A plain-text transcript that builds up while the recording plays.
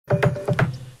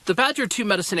The Badger 2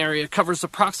 Medicine area covers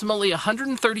approximately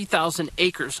 130,000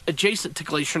 acres adjacent to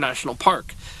Glacier National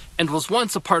Park and was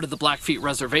once a part of the Blackfeet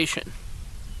Reservation.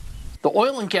 The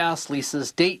oil and gas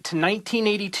leases date to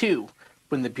 1982,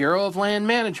 when the Bureau of Land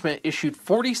Management issued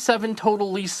 47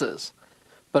 total leases.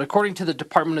 But according to the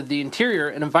Department of the Interior,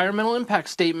 an environmental impact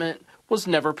statement was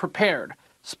never prepared,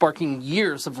 sparking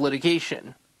years of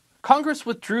litigation. Congress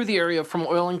withdrew the area from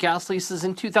oil and gas leases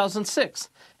in 2006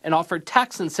 and offered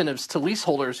tax incentives to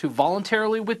leaseholders who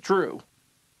voluntarily withdrew.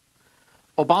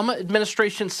 Obama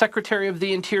administration Secretary of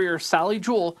the Interior Sally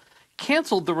Jewell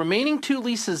canceled the remaining 2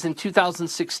 leases in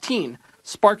 2016,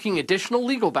 sparking additional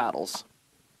legal battles.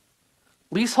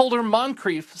 Leaseholder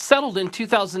Moncrief settled in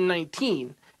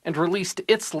 2019 and released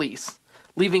its lease,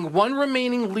 leaving 1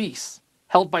 remaining lease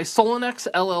held by Solonex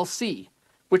LLC,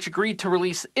 which agreed to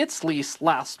release its lease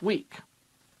last week.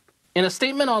 In a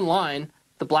statement online,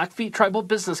 the Blackfeet Tribal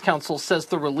Business Council says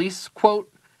the release,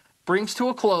 quote, brings to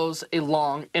a close a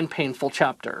long and painful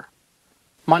chapter.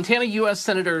 Montana U.S.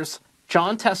 Senators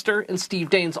John Tester and Steve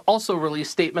Daines also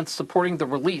released statements supporting the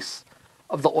release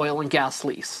of the oil and gas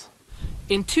lease.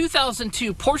 In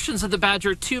 2002, portions of the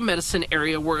Badger 2 Medicine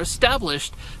area were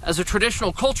established as a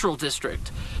traditional cultural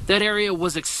district. That area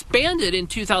was expanded in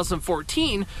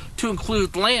 2014 to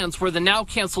include lands where the now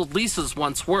canceled leases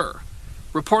once were.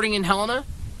 Reporting in Helena,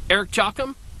 Eric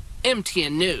Jocham,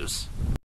 MTN News.